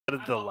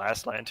the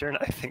last lantern,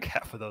 I think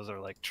half of those are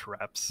like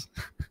traps.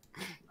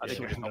 I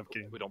think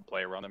Yeah, we don't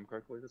play around them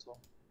correctly. That's all.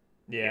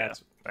 Yeah,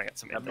 I got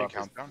some That input.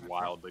 buff is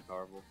wildly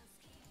powerful.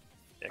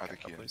 Yeah, I think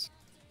he please.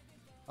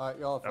 Alright,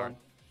 y'all have fun. Alright.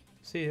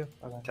 See you.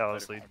 Okay.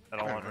 Talos lead. I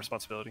don't want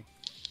responsibility.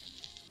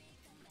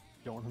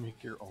 You don't want to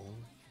make your own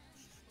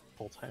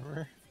full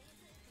timer?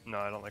 No,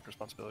 I don't like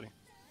responsibility.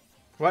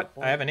 What?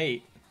 I have an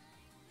 8.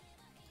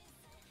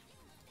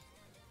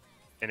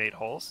 In 8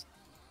 holes?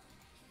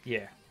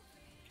 Yeah.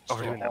 Oh,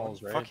 we're doing that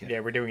halls, one? right? Fuck yeah. Yeah,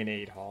 we're doing an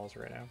 8 halls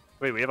right now.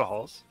 Wait, we have a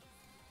halls?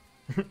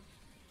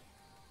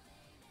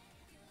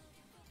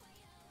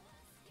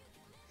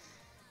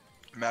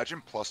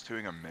 Imagine plus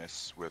 2ing a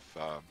miss with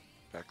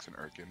Vex and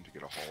Urkin to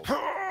get a hole.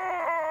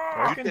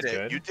 Urkin's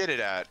good. You did it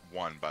at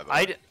 1, by the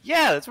way.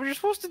 Yeah, that's where you're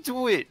supposed to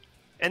do it.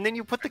 And then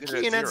you put the I did key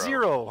it in at at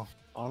 0. 0.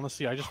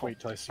 Honestly, I just wait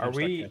till I see. Are your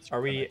we second answer,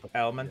 are then I we put the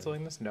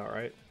elementaling this? No,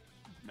 right?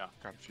 No.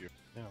 Got a few.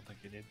 I don't think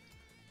you did.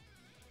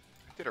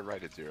 I did it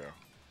right at 0.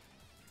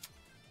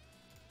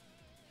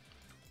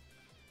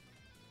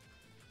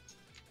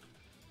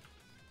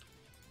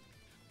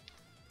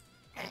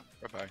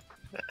 Bye-bye.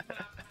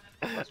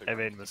 I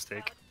made a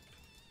mistake.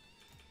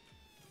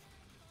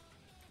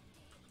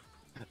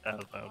 That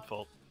was my own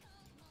fault.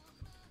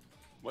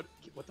 What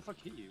the fuck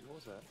hit you? What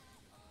was that?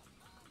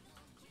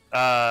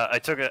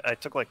 I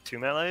took like 2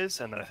 melees,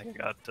 and then I think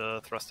I got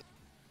thrusted.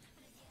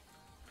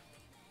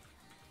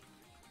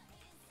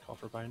 Call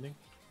for binding.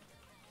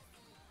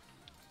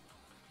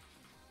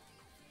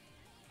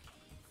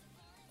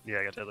 Yeah,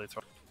 I got deadly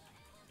thrust.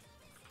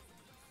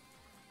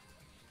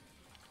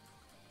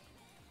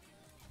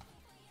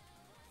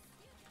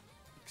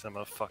 Because I'm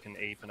a fucking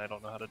ape and I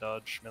don't know how to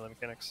dodge melee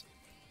mechanics.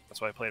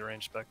 That's why I played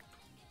ranged spec.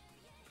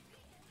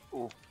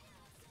 Ooh.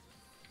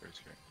 Very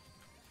scary.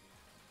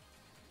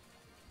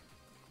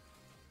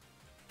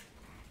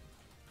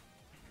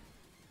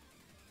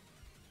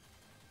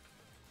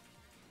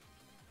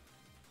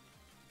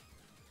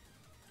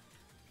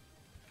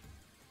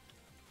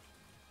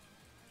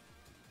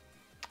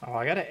 Oh,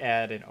 I gotta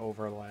add an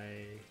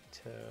overlay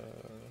to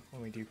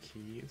when we do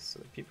keys so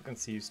that people can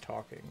see who's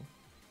talking.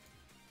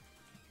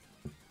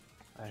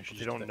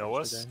 You don't know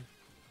us?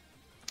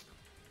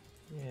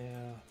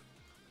 Yeah.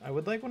 I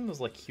would like one of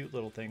those like cute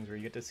little things where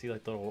you get to see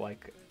like little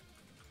like...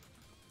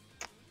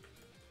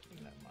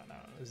 Never mind, no,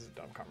 this is a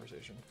dumb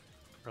conversation.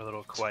 Or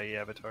little kawaii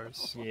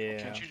avatars. Yeah.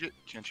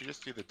 Can't you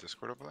just do the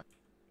Discord overlay?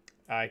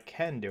 I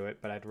can do it,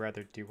 but I'd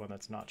rather do one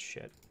that's not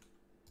shit.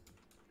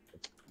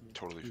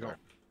 Totally You fair.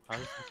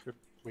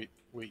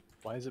 Wait,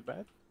 why is it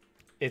bad?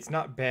 It's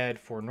not bad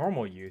for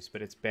normal use,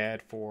 but it's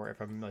bad for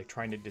if I'm like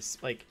trying to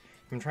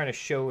if I'm trying to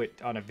show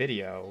it on a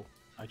video.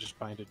 I just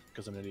binded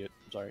because I'm an idiot.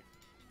 I'm sorry.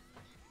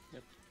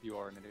 Yep, you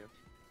are an idiot.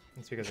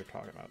 It's because they're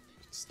talking about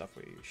stuff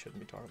we shouldn't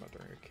be talking about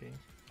during a key.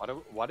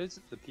 Why does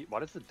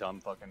the dumb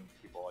fucking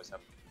people always have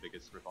the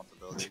biggest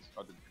responsibilities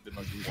or the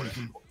most important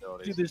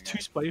responsibilities? Dude, there's 2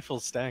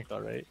 Spitefuls stacked,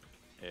 alright?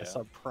 Yeah. I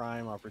saw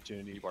prime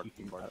opportunity. You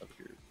are out of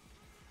here.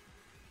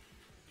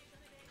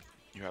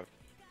 You have.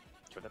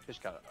 But that fish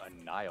got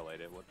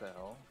annihilated. What the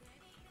hell?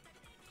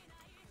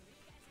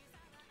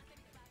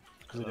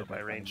 Hello, my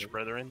ranged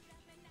brethren.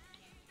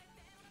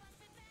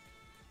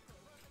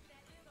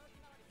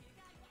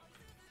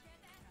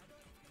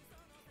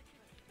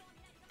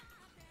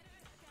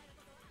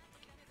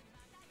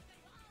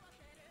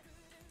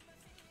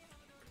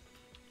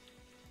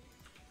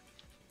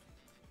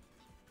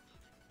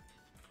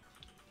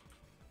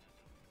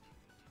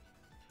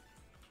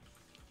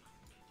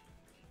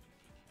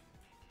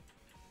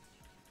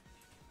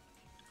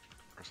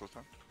 Crystal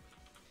time?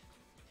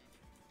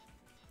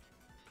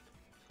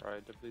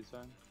 Right, deputy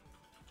zone.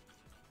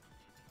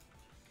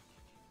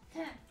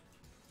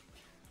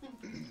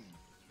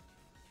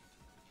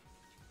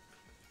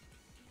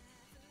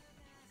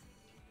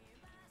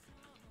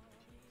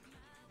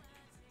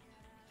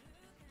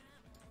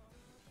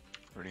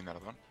 Reading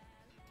that one.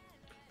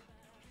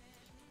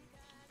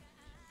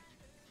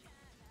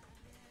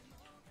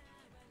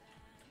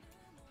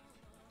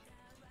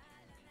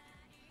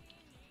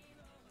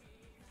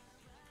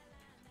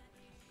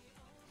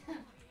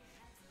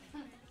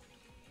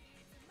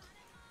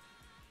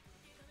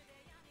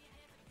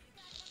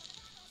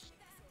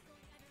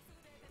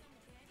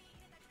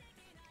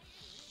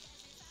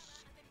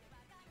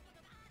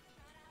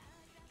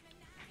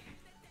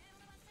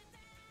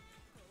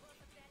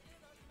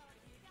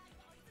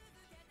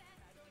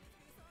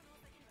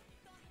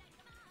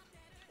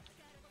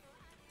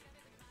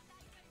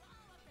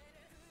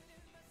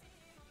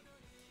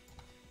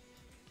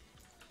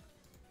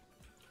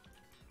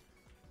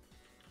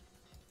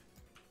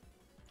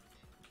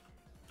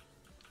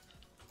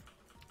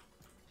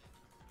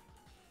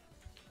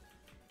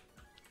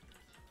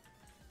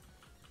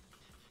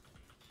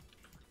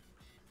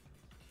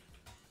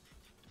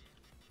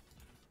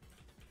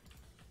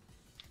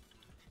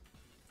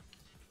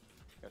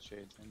 Got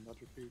shades and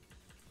Dodger food.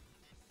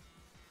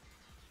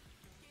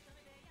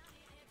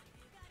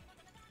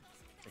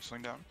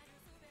 Ursuling down.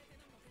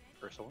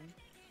 Ursuling?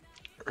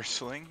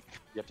 Ursuling?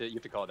 You have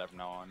to call it that from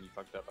now on. You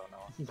fucked up on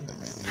now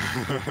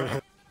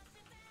on.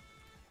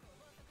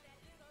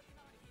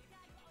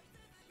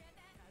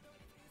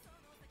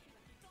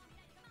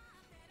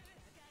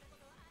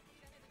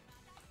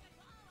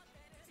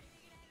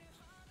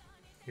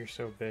 You're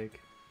so big.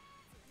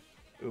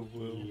 Ooh,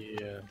 woo.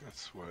 Yeah.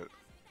 That's what.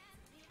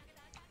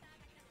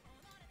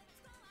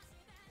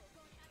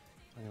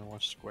 I'm gonna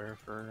watch Square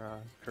for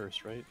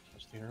Curse, right?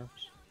 That's the heroes.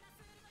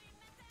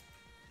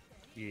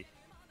 Yeah.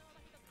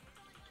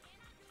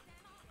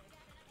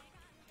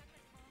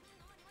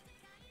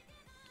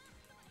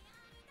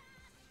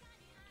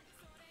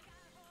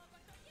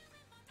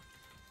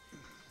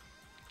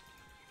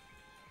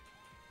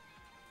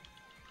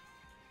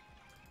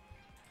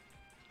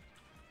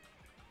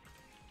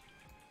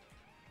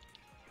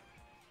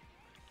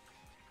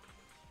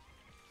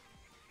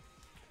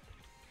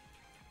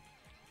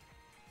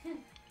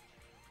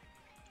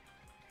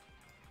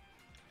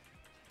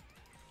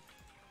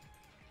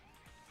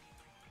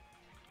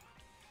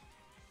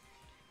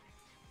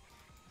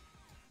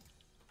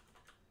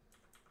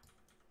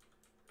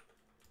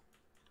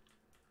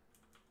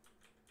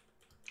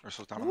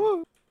 Ursul's down on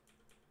him.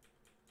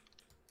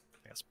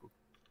 Yeah, spook.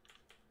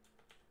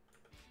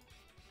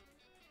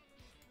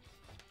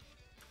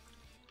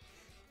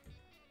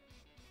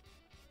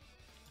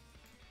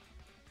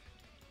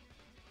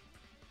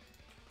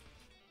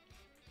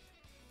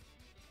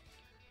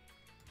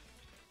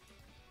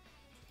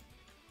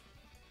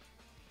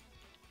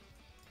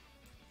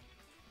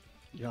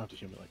 You don't have to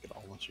heal me like at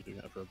all once you're doing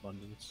that for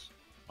abundance.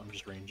 I'm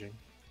just ranging.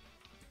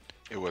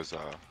 It was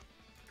Okay.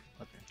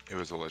 it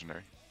was a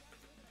legendary.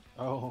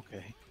 Oh,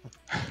 okay.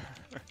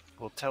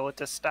 We'll tell it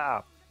to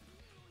stop.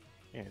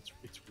 Yeah, it's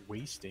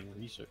wasting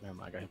research. Man,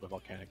 I got hit by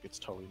volcanic. It's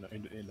totally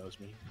it knows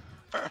me.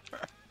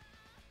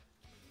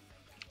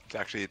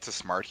 It's a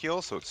smart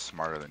heal, so it's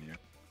smarter than you.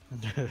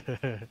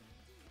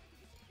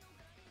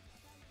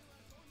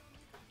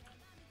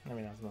 I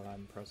mean, that's not that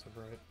impressive,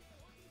 right?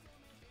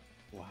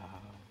 Wow.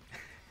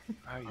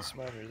 Are you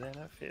smarter than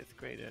a 5th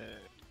grader?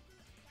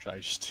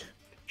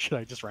 Should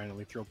I just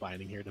randomly throw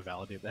binding here to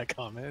validate that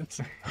comment?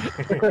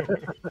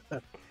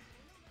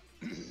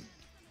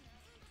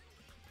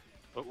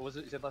 What was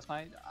it you said last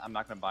night? I'm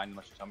not gonna bind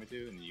unless you tell me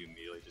to, and you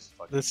immediately just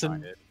fucking Listen,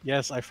 bind it.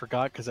 yes, I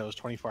forgot because that was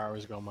 24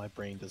 hours ago. My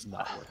brain does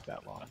not work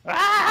that long.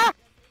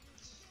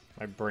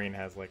 My brain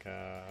has like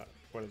a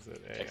what is it?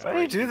 Why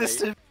do you do this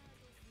to?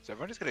 So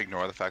everyone just gonna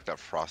ignore the fact that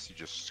Frosty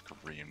just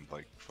screamed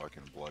like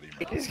fucking bloody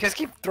mouth. These guys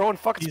keep throwing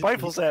fucking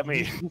spitefulls at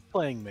me. He's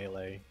playing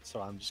melee,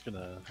 so I'm just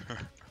gonna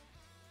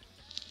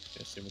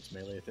assume it's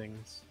melee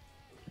things.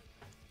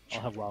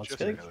 I'll have wild Just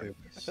spirit melee too.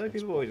 I feel like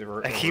people always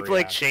I keep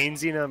like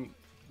chainsing them.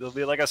 There'll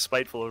be like a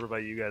spiteful over by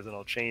you guys, and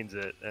I'll chains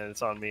it, and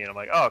it's on me, and I'm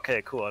like, oh,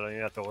 okay, cool. I don't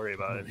even have to worry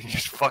about it. You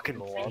just fucking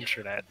launch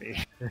it at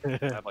me. I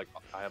have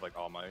like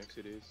all my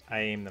CDs. I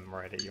aim them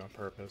right at you on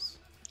purpose.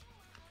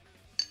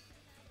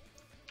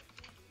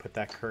 Put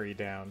that curry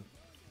down.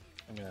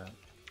 I'm gonna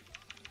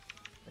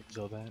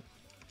exile that.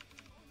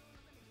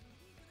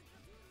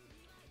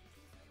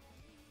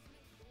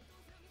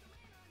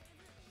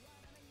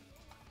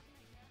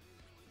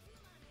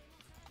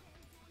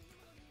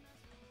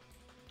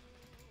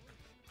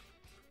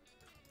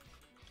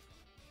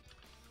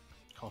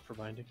 Call for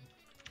binding.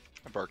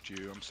 I barked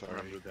you. I'm sorry. I'm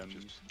gonna move them.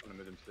 Just, I'm gonna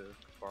move them to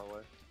far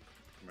away.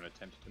 I'm gonna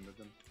attempt to move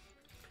them.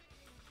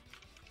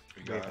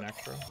 we Do we have got an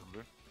extra?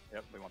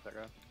 Yep, we want that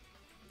guy.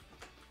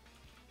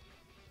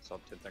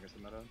 Sub 10 seconds to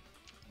meta.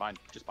 Bind,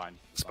 just bind.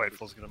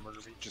 Spiteful's gonna murder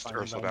me. Just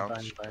Binding, Ursula binding, down.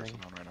 binding, Just Ursula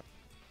binding. down right now.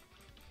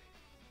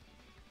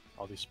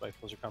 All these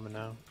spitefuls are coming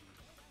now.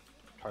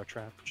 Car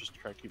trap, just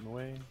try to keep them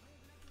away.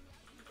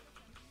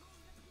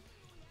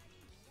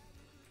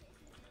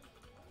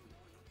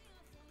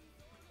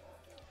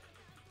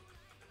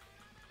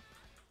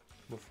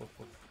 Woof, woof,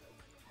 woof.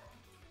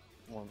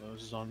 One of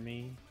those is on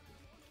me.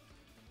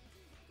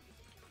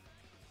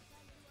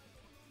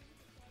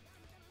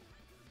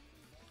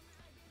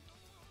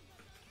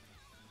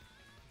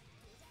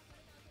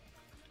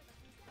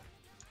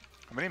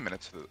 How many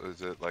minutes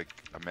is it? Like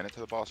a minute to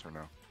the boss or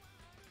no?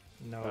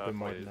 No, it'll be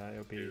more than probably that.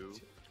 It'll be.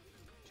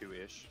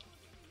 two-ish.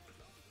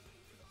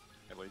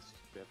 At least.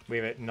 Yeah. We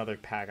have another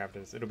pack after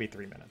this. It'll be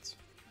 3 minutes.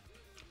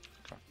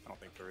 I don't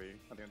think 3.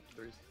 I think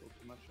 3 is a little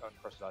too much.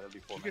 I'd cross it out. It'll be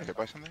 4 Did you get minutes. hit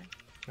by something?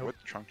 Nope. What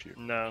trunked you?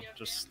 No,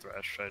 just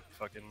Thresh. I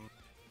fucking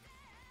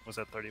was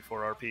at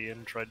 34 RP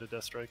and tried to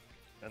Death Strike,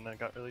 and then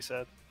got really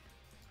sad.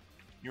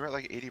 You were at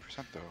like 80%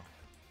 though.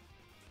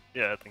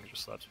 Yeah, I think it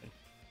just slaps me.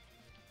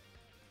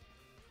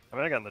 I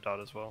mean, I got in the dot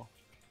as well.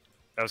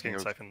 I was think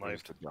getting it was- siphon it was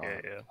life. the Yeah,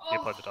 dot. yeah. He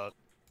applied the dot.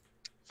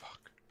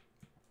 Fuck.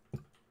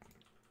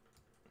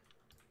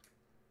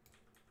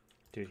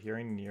 Dude,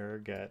 hearing Nier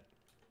get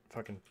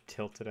fucking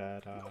tilted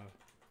at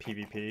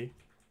PvP,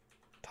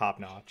 top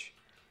notch.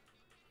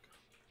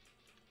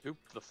 Oop,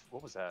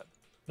 what was that?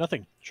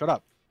 Nothing. Shut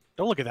up.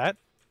 Don't look at that.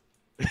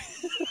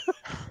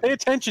 Pay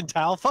attention,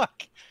 Tal.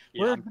 Fuck.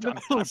 Yeah, We're I'm in the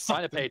middle trying of to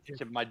something. pay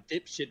attention. My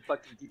dipshit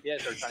fucking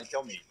DPS are trying to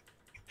kill me.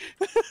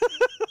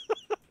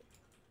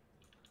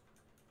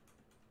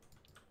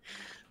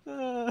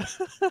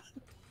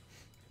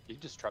 You can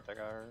just trap that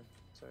guy or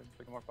so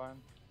we can walk by him.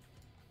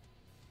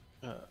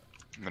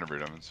 I'm gonna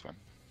root him. It's fine.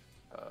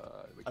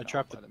 We I can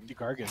trapped outfly them. the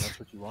Gargan. That's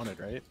what you wanted,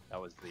 right? That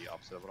was the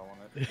opposite of what I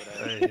wanted. But,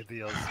 Hey,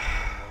 the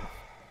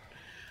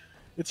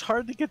It's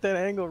hard to get that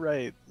angle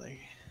right. Like,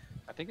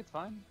 I think it's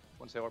fine.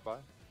 One sailor by.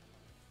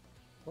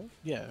 well,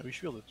 yeah, we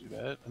should be able to do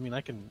that. I mean,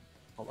 I can.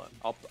 Hold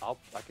on.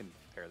 I can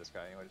pair this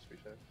guy anyway. Just reach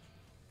it.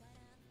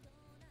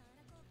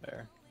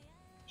 There.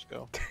 Just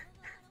go.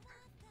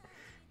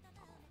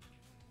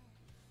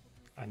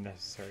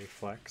 Unnecessary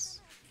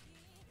flex.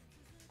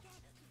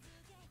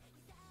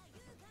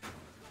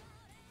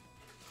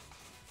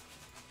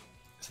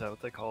 Is that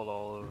what they called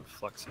all of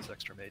Flux's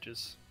extra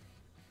mages?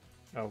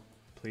 Oh,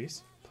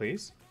 please,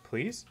 please,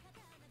 please.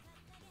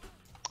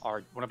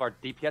 One of our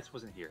DPS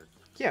wasn't here.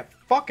 Yeah,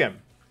 fuck him.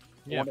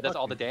 The one that does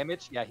all the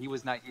damage. Yeah, he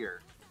was not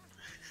here.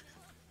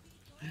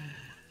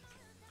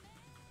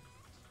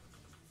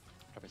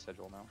 Have a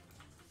schedule now.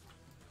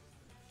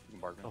 You can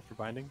bargain. Oh, for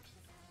binding?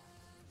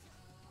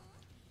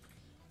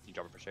 You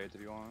drop it for shades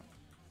if you want.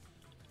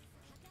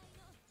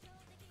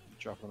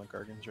 Drop on the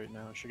Gargans right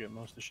now. Should get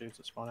most of the shades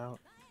that spawn out.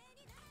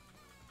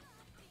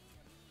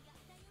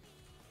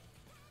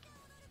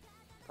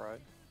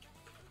 Pride.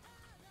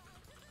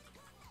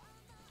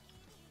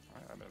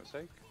 Alright, I made a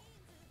mistake.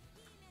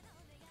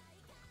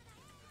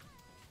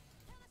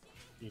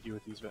 Can you do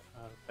with these bed?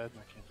 I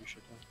can't do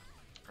shit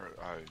though. Or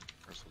I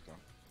wrestled down.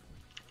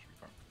 Should be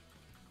fine.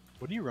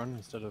 What do you run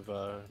instead of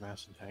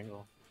Mass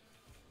Entangle?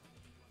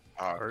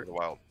 For the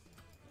wild.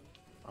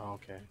 Oh,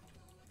 okay.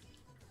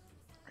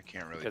 I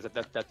can't really. Because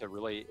that's a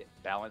really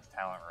balanced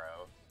talent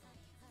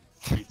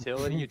row.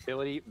 Utility,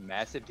 utility,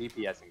 massive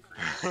DPS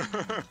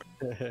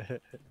increase.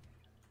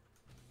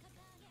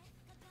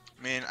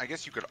 I mean, I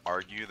guess you could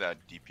argue that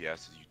DPS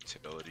is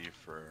utility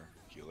for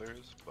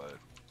healers, but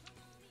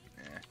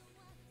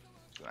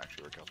doesn't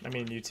actually work out. I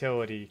mean,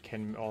 utility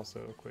can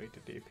also equate to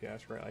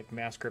DPS, right? Like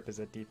mass grip is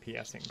a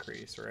DPS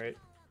increase, right?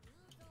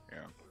 Yeah.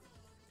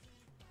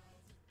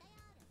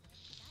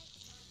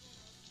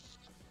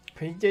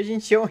 He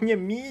doesn't show in your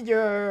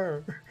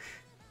meter.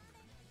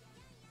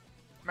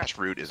 Mass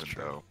root isn't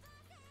though.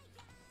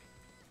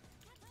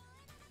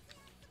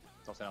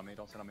 Don't stand on me,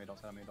 don't stand on me, don't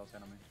stand on me, don't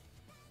stand on me.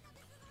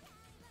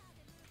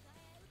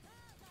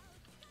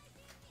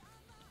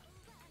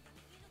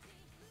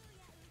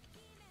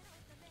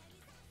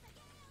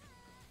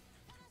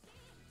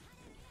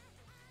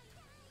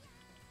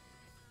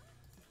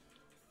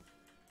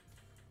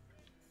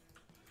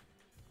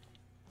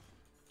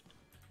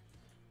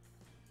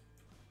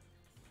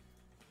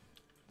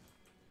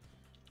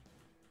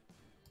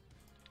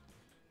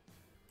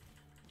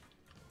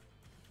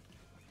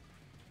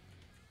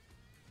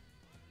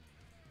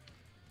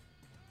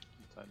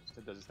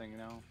 Just does his thing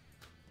now.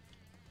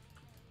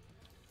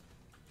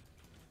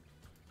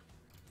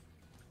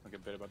 Look a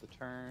bit about the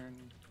turn.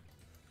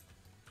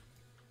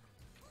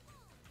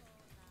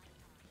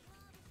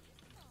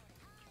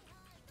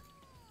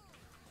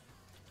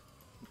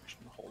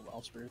 Hold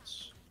Wild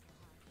Spirits.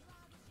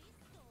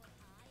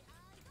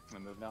 I'm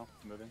gonna move now.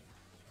 I'm moving.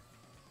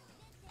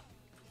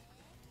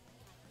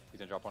 He's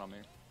gonna drop one on me.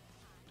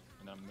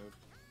 And then I'm gonna move.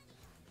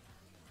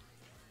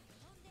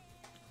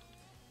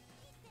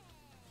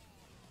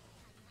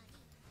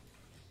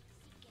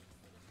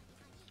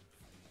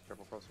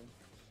 Triple crossing.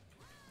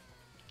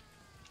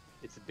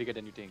 It's bigger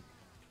than you think.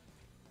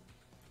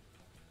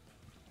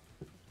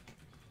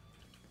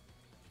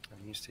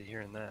 I'm used to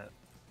hearing that.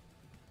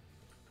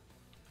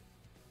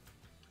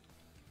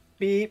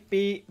 Beep,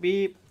 beep,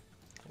 beep.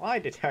 Lie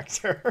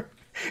detector.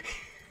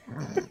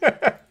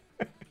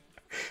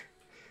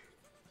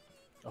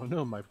 Oh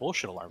no, my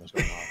bullshit alarm is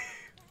going off.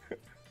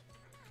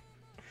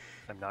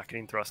 I'm not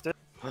getting thrusted.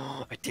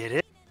 I did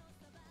it!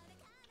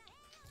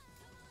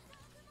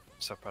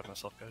 So proud of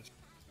myself, guys.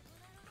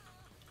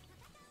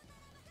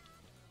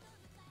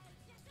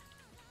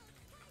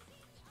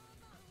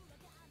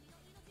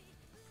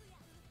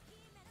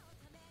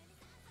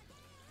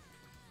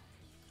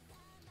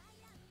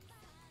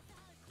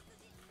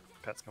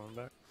 Pat's coming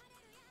back.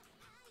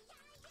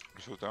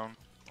 Wrestle down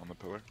on the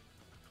pillar.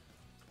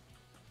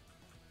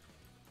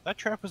 That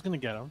trap was gonna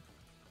get him.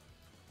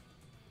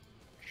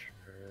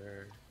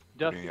 Sure.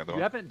 Duff, Being the you other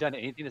one. haven't done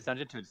anything this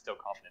dungeon to instill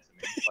confidence in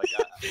me.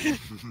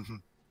 Like,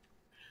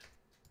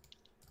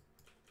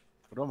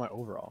 What about my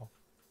overall?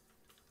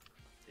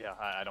 yeah,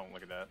 I don't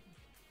look at that.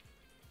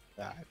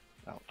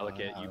 I look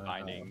at you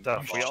binding.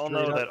 Duff, we all Straight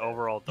know up- that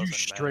overall You doesn't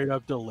straight matter.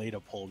 up delayed a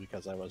pull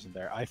because I wasn't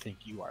there. I think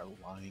you are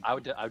lying. I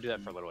would do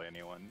that for literally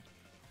anyone.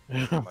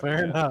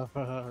 Fair enough.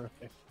 Alright.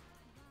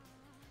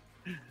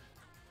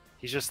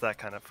 He's just that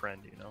kind of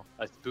friend, you know?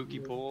 A spooky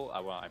pool, I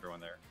want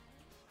everyone there.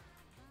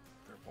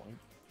 Fair point.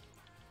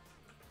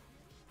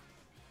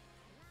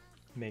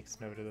 Makes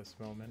note of this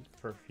moment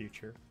for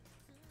future.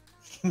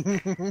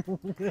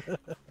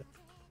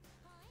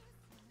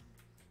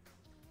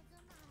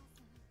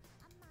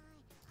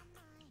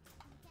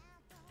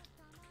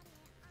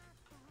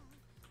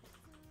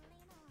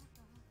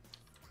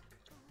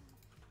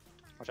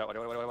 Watch out, wait.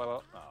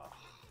 Oh.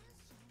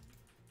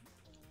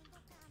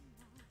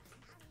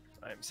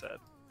 I am sad.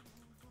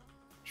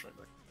 Shrink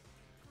back.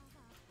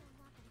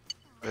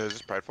 Is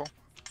this prideful?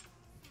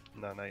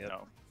 No, not yet.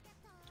 No.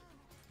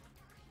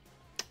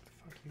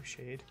 Fuck you,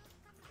 Shade.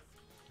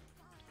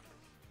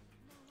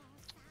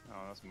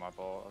 Oh, that's my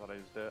fault. I thought he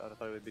was dead. I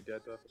thought he would be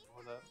dead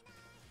before that.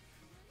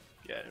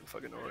 Yeah, I didn't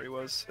fucking know where he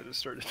was. I just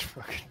started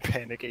fucking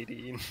panic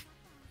ADing.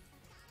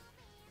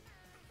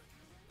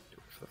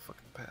 For the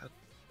fucking pad.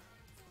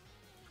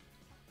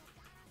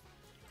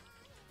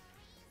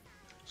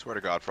 Swear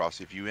to God,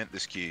 Frosty, if you int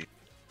this key,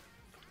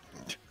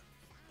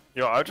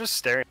 Yo, I was just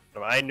staring at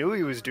him. I knew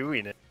he was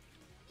doing it.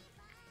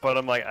 But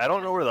I'm like, I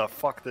don't know where the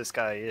fuck this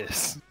guy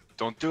is.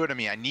 don't do it to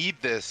me. I need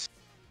this.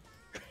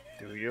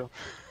 Do you?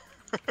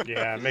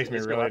 Yeah, it makes me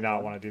He's really got not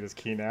one. want to do this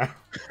key now.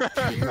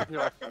 You're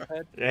like,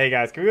 "Head." Hey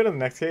guys, can we go to the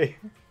next key?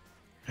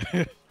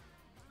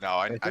 No,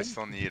 I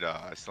still need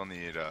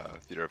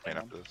theater of pain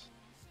after this.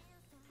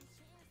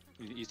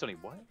 You still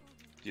need what?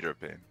 Theater of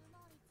pain.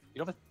 You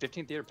don't have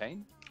 15 theater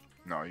pain?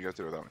 No, you guys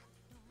do it without me.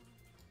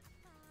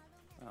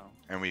 Oh.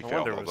 And we No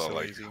failed wonder all it the was so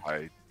like easy.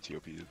 high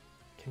TOP,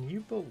 Can you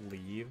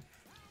believe,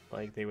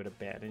 like, they would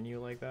abandon you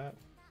like that?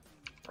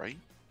 right?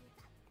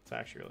 It's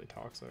actually really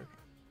toxic.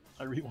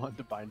 I really wanted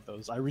to bind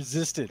those. I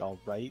resisted, all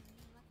right.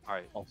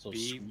 Alright, Also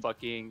be sweet.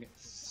 fucking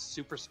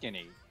super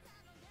skinny.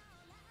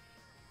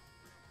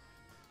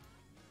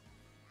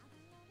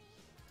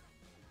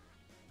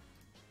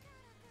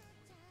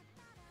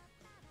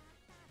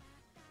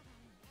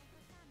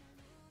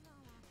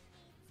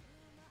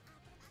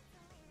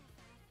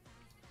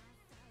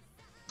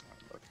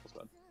 Alright, that's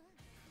bad.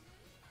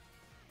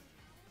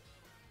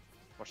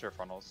 Watch your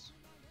frontals.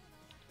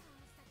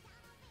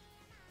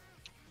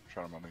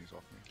 Trying to mummies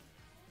off me.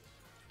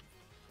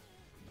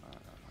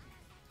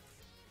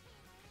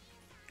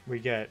 We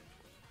get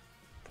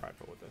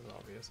prideful with this,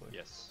 obviously.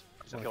 Yes.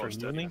 So Kill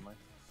first him evening? family.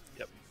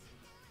 Yep.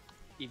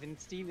 Even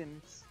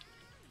Stevens.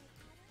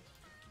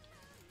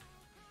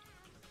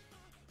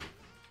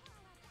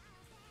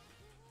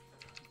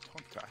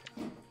 Don't die.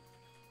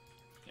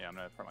 Yeah, I'm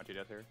gonna front my 2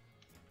 death here.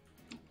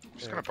 I'm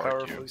just Yeah, gonna bark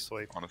powerfully you,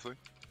 swipe. honestly.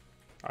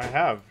 I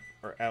have,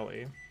 or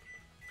Ellie. You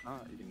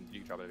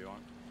can drop it if you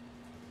want.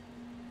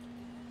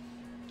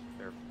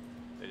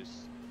 They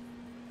just.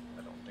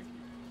 I don't think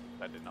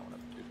I did not want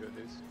to do 2 of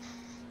these.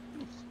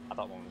 I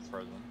thought one was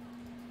frozen.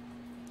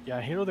 Yeah,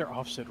 I hate how they're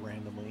offset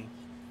randomly.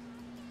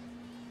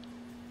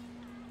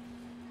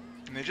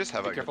 And they just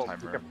have Be like a careful, time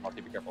be room. careful,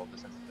 Marty, be careful of the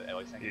sense of the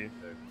LA thing. Yeah.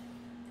 So,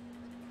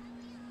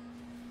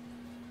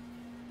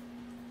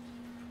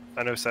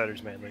 I know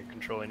Saturd's mainly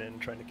controlling it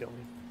and trying to kill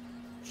me.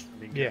 I'm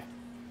being Yeah.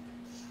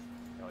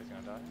 LA's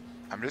gonna die.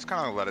 I'm just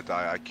gonna let it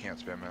die. I can't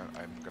spam it.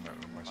 I'm gonna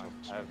own myself.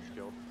 I have spamming it.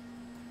 skilled.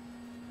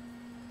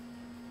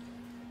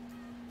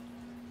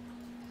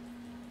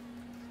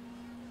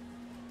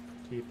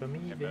 Keep them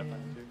Can't bad even.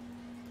 plan too.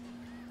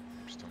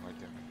 Just don't like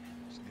damage.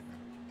 Just need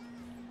that.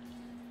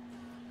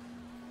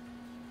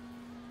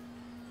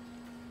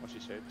 Once she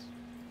shapes.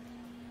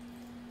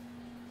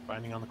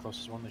 Binding on the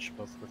closest one, they should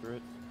both go through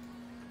it.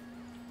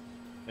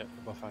 Yep,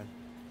 they're both fine.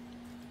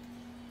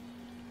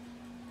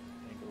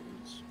 Angle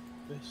is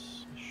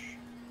this-ish.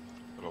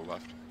 A little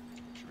left.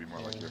 Should be more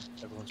like Yeah, here.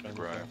 everyone's Like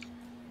been where I am.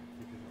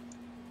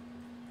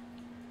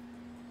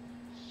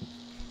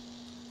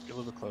 Get a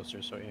little bit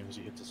closer so AMZ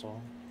hits us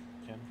all.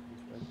 Can.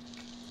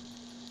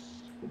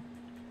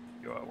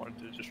 Yo, I wanted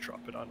to just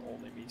drop it on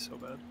only me so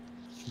bad.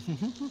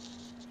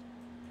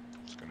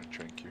 Just gonna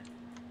trank you.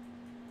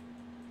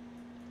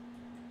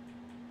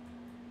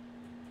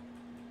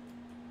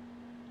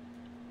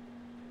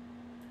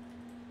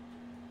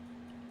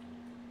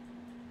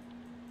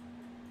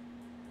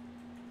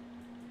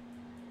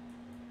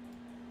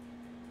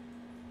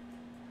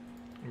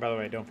 And by the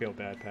way, don't feel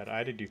bad, Pat. I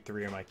had to do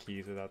 3 of my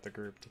keys without the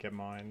group to get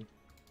mine.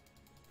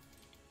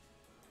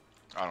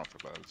 I don't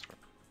feel bad. It's fine.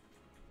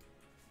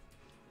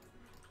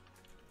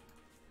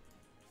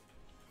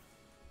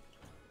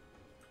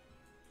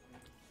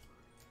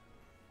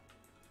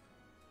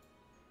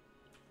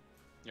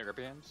 Your grip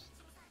hands?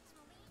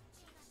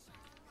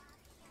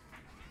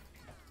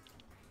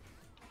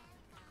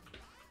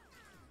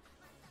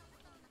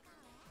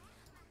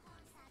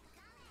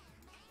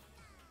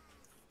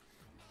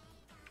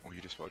 Oh,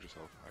 you just spelled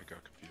yourself. I got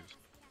confused.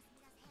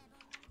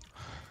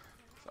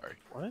 Sorry.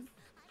 What?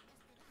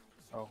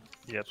 Oh,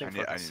 Yeah, I think I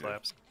need fucking it.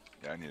 slaps.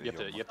 Yeah, I need to You have heal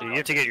to, more. you have to, You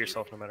have to get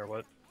yourself no matter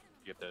what.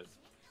 You have to. You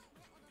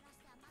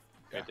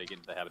Yeah. have to get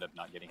into the habit of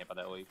not getting hit by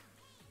that leap.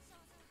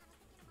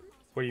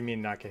 What do you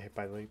mean not get hit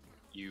by leap?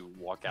 You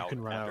walk You out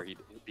can run after out. he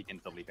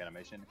begins the leap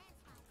animation.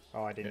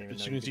 Oh, I didn't yeah, even as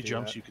know soon you as he could do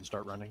jumps, that. you can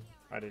start running.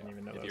 I didn't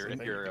even know If that was you're a if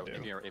thing you're you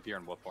could do. if you're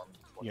in wolf form.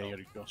 Yeah, you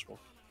gotta Ghost Wolf.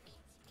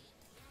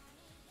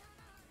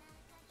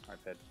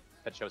 Alright,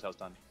 Ped shows how it's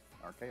done.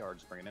 RK or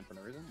just bring it in for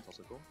no reason. It's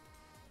also cool.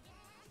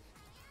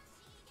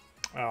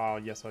 Oh,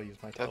 yes, I'll use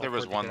my Said teleport there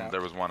was to get one. out.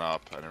 There was one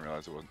up. I didn't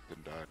realize it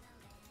didn't die.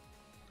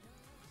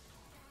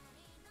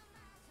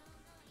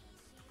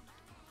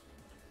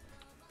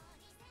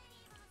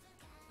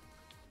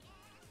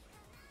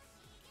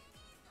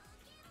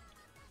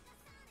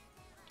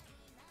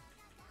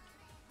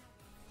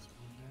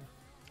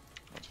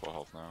 That's full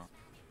health now.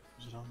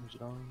 Who's it on? Who's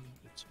it on?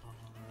 It's on.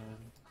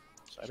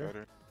 Cider?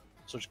 Cider.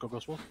 So just go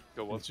Ghost Wolf.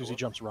 Go wolf. As soon as he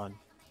jumps, run.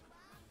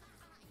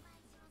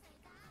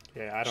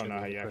 Yeah, I don't Should know be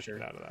how the you actually quicker.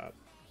 get out of that.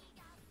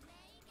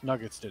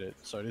 Nuggets did it,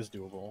 so it is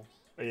doable.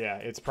 But yeah,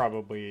 it's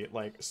probably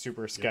like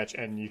super sketch,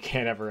 and you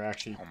can't ever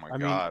actually. Oh my I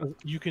god. mean,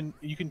 you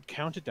can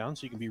count it down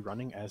so you can be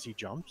running as he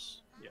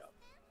jumps. Yeah.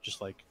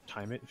 Just like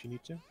time it if you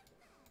need to.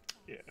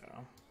 Yeah.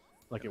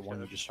 Like at 1,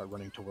 you just start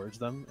running towards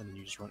them, and then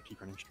you just keep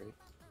running straight.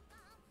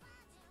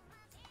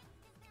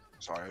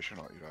 Sorry, I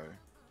shouldn't let you die.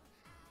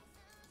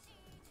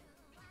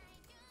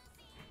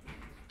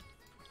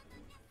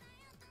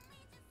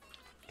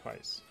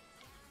 Twice.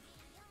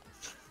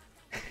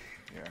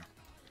 Yeah.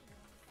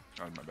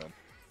 Oh, my bad.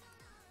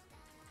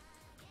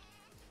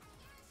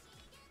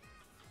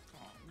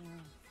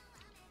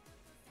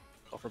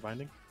 Call for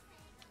binding.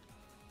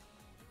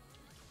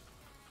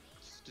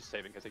 Just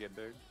saving because I get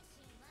big.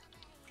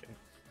 Okay.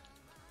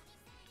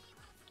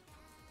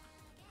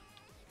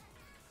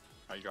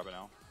 Oh, you drop it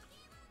now.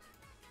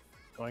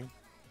 Going.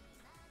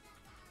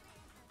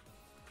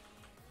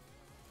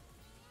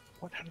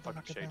 What? How did that Fucking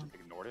knock it shade down? just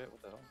ignored it.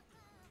 What the hell?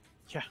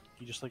 Yeah,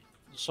 he just like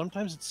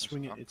sometimes it's There's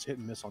swinging. some. It's hit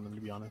and miss on them,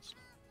 to be honest.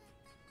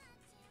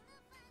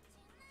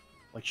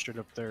 Like straight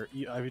up there.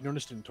 I've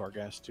noticed it in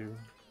Torghast too.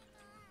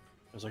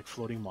 There's like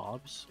floating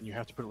mobs, and you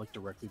have to put it like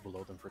directly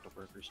below them for it to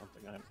work or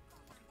something.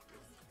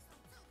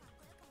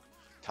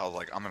 Tal's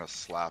like, I'm gonna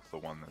slap the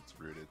one that's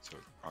rooted, so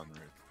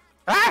unrooted.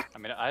 Ah! I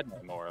mean, I had no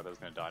more. I was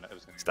gonna die. It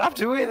was gonna Stop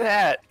doing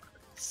that!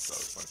 So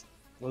it's like,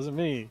 Wasn't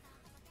me.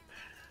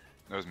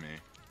 that was me.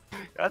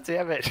 God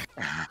damn it!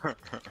 Why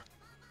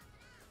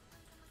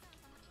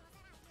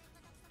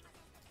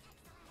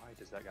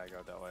does that guy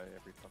go that way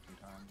every fucking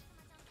time?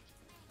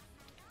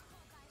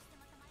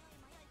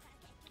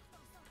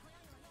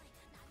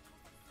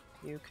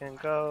 You can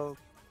go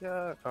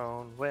your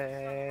own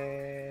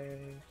way.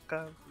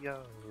 Go your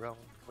own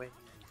way.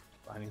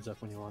 Binding's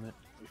up when you want it.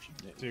 If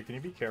you Dude, can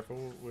you be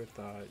careful with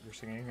your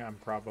singing? I'm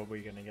probably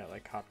gonna get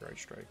like copyright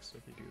strikes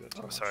if you do that too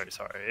Oh, much.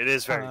 sorry. It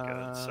is very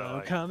good.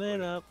 So I-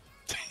 coming up.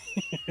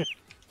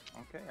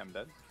 Okay, I'm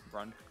dead.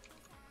 Run.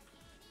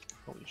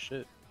 Holy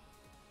shit.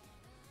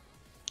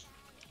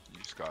 You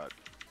just got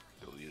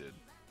deleted.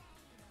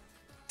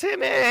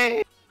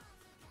 Timmy!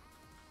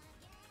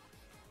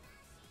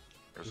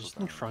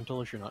 Resistant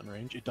frontal if you're not in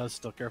range. It does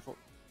still careful.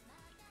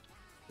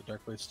 The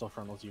dark blade still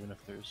frontals even if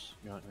you're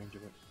not in range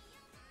of it.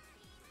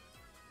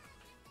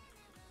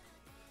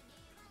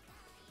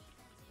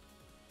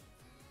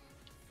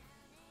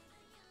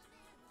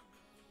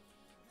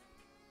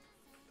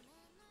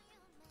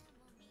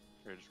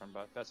 Here, just run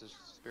by. That's his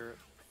spirit.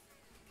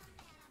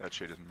 That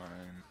shade is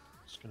mine.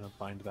 Just gonna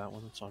bind that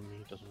one. It's on me.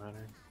 It doesn't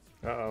matter.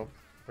 Uh-oh.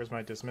 Where's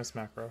my dismiss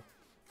macro?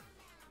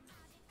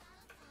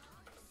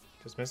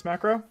 Dismiss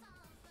macro?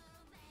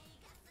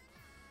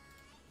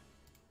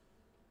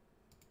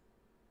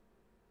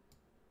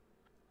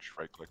 Just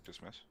right click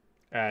dismiss.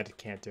 Add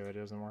can't do it. It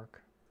doesn't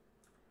work.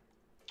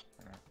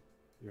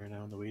 You're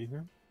now in the waiting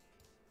room.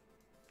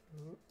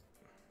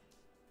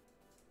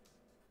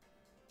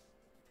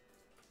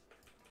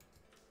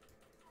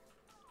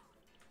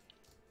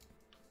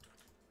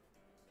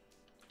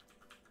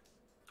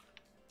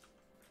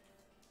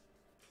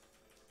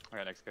 I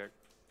got next kick.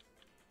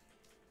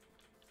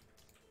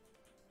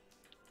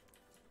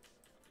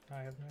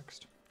 I have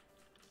next.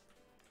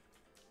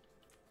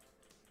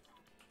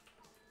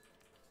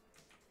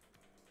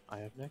 I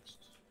have next.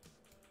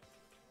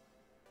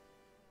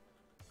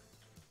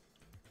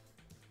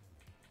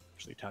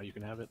 Actually, Tao, you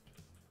can have it.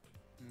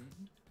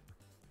 Mm-hmm.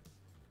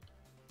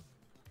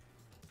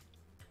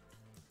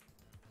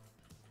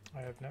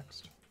 I have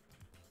next.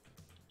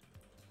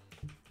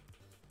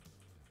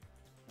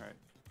 Alright.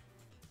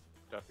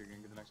 Duff, you're gonna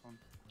get the next one?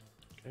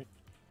 Okay.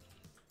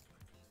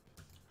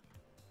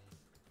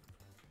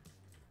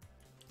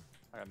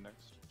 I got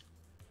next.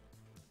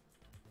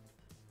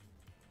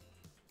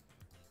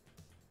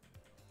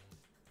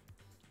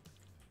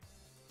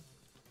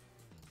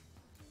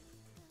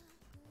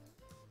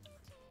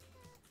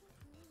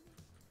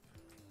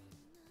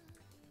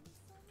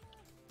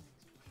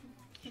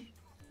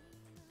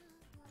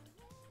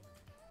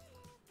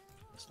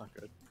 That's not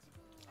good.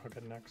 I'll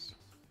get next.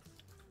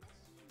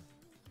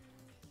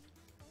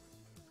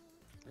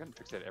 I gotta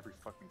fix that every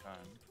fucking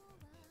time.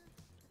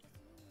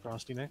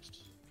 Frosty next.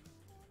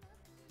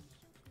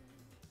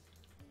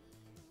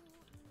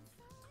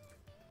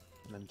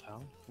 And then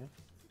Tao, yeah.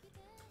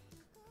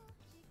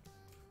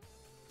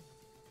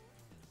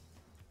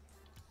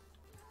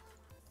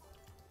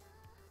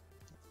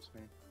 That's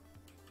me.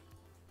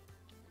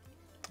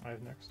 I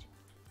have next.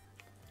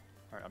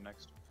 Alright, I'm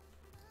next.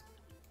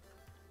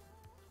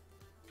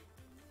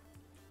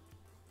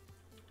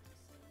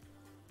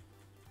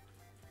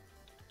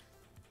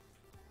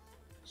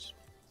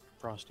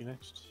 Frosty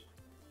next.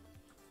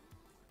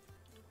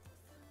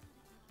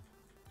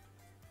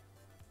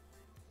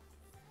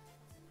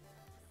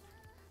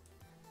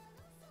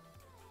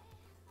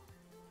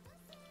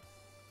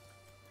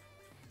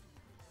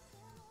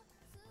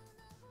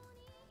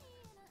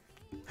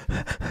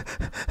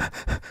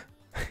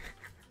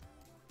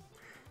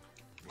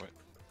 What?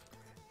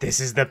 This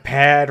is the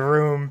pad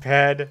room,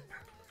 pad.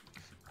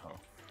 Oh.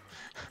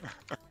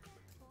 Yeah,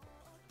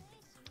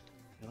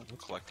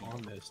 let's Collecting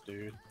on this,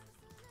 dude.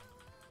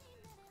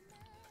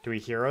 Do we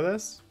hero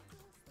this?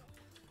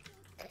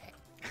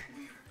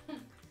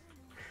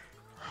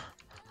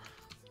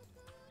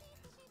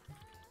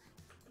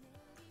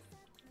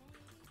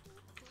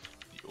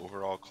 The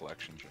overall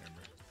collection chamber.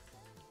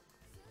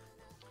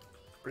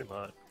 Pretty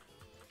much.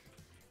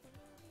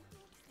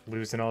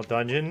 Losing all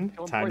dungeon.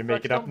 Kill him Time to before he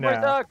make it ducks, up kill him before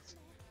he now. ducks.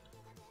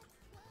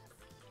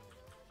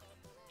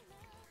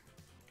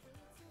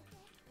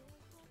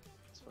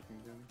 It's fucking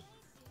doomed.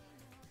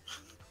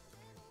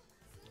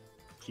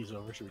 Key's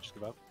over. Should we just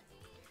give up?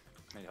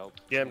 I need help.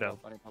 Yeah, I'm I need down. help,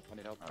 I need help. I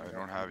need help. I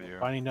don't have you.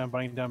 Binding down,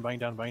 binding down, binding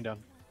down, binding down.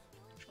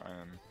 Trying.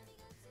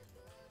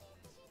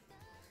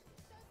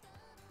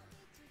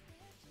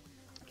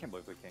 I can't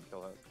believe we can't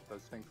kill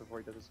those things before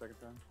he does the second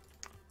time.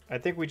 I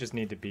think we just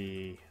need to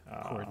be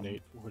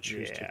Coordinate which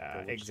who's yeah,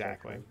 capable, which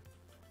exactly. type.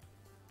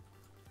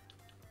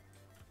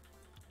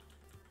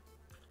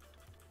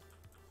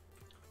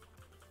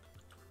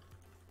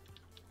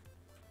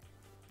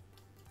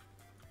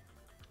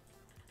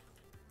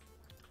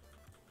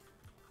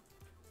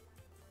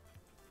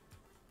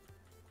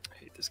 I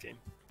hate this game.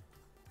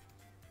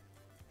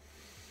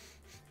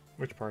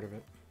 Which part of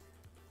it?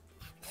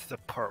 The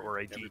part where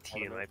I Every DT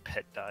part and of my it.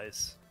 pet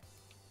dies.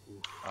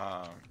 You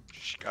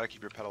gotta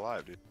keep your pet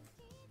alive, dude.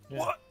 Yeah.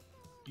 What?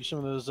 Use some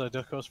of those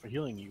death codes for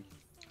healing, you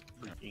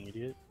freaking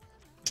idiot.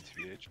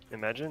 TBH.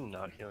 Imagine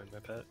not healing my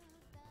pet.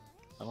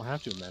 I don't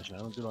have to imagine. I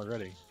don't do it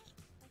already.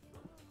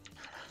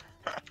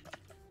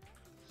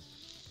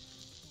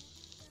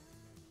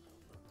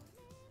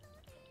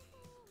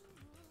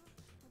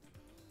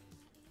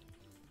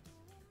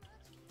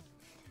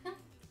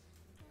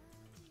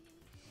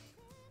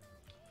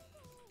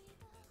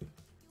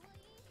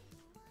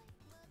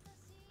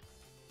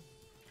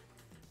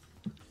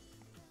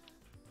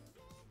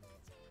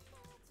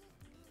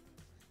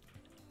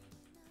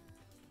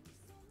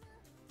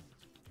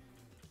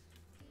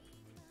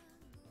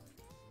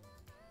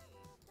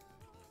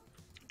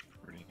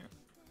 Reading it.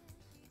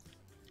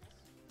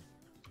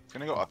 It's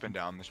gonna go up and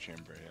down this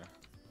chamber, yeah.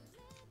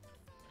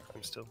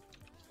 I'm still.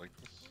 Like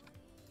this.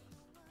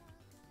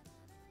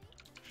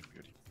 Should be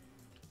good.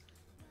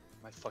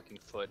 My fucking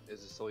foot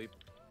is asleep.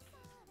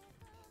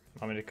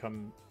 Want me to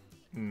come?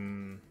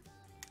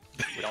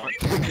 We don't.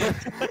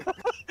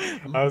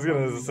 I was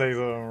gonna say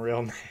something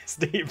real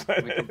nasty,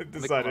 but We I can, we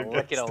decided can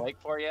lick it a against lake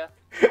for you.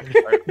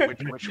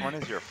 Which one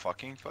is your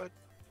fucking foot?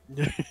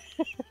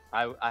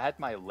 I had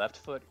my left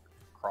foot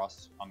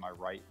crossed on my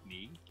right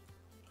knee.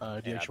 Do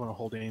you Yeah. actually want to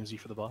hold AMZ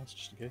for the boss,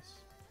 just in case?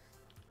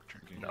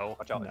 Drinking. No,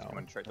 Watch out, it's No.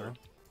 coming straight through. No?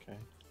 Okay.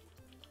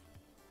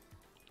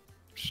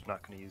 just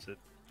not gonna use it.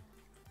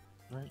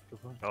 Alright, go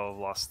for it. Oh, I've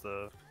lost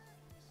the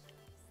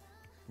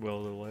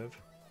Will to live.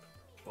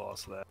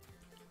 lost that.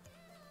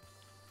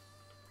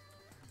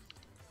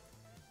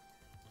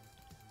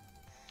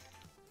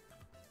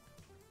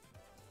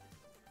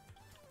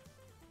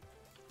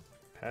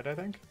 Pet, I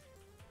think.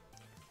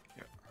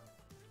 I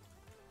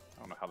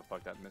don't know how the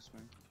fuck that missed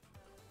me.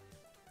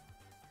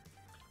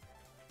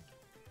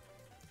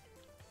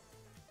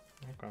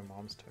 I think my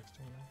mom's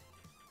texting me.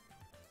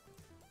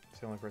 It's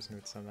the only person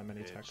who'd send that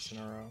many texts in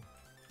a row.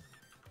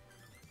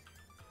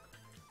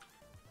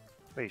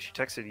 Wait, she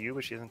texted you,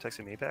 but she hasn't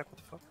texted me back? What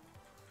the fuck?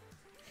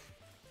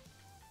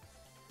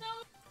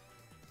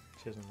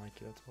 She doesn't like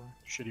you, that's why.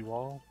 Shitty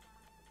wall.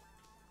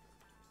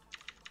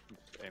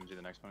 AMG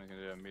the next one, he's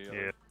gonna do it immediately.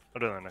 Yeah, I'll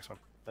do the next one.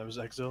 That was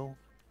Exil.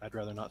 I'd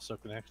rather not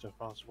soak the next if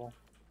possible.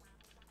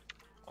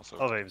 Also,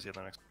 I'll maybe see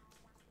the next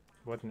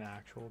What an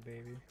actual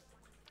baby.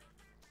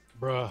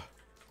 Bruh.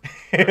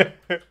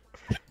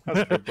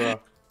 That's true, bro.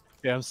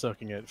 Yeah, I'm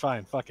soaking it.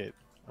 Fine, fuck it.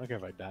 I don't care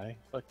if I die.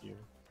 Fuck you.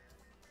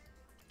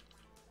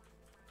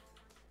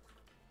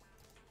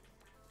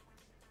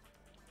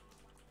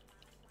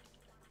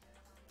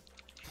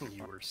 one.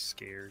 You were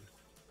scared.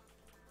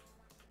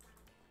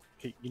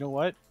 Okay, you know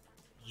what?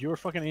 Your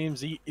fucking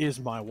AMZ is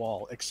my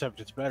wall,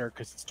 except it's better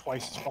because it's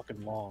twice as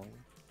fucking long.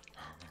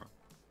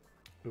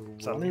 Ooh,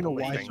 So I don't even know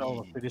why Thing. Sorrow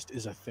of the Fittest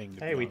is a thing.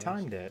 to hey, be we honest.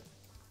 timed it.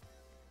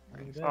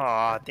 Look at that.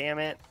 Aw, damn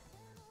it.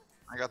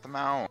 I got them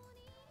out.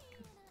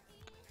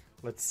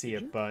 Let's see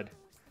it, bud.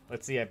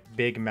 Let's see a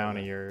big amount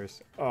of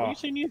yours. What Oh. are you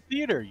saying you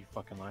theater, you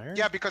fucking liar?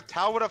 Yeah, because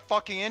Tal would have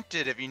fucking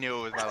inted if he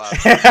knew it was my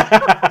last.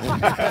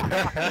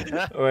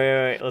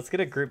 wait. Let's get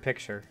a group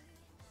picture.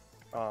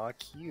 Aw,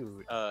 cute. Do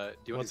you want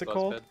What's these it gloves,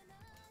 called? Fed?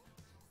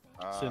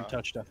 Sin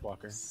Touch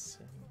Deathwalker.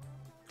 Sin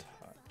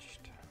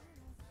touched.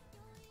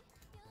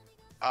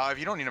 If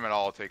you don't need them at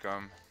all, I'll take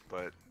them.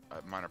 But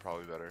mine are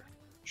probably better.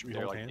 Should we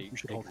They're hold like hands? the We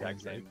should hold exact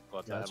hands, right? same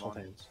gloves Yeah, I let's have hold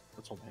on. hands.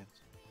 Let's hold hands.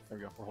 There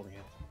we go. We're holding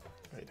hands.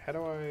 Wait, how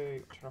do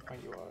I turn off my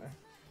UI?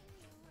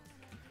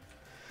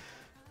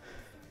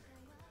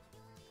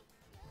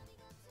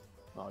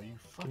 Oh, you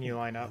fucking Can you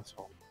line up?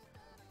 asshole.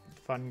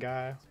 Fun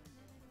guy.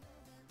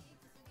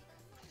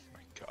 Oh my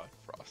god,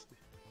 Frosty.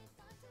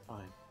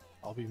 Fine.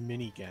 I'll be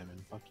mini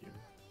gammon. Fuck you.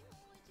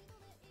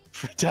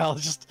 Tal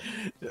just.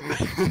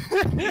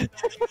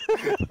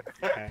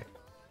 Okay.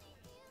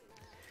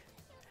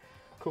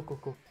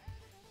 Cool.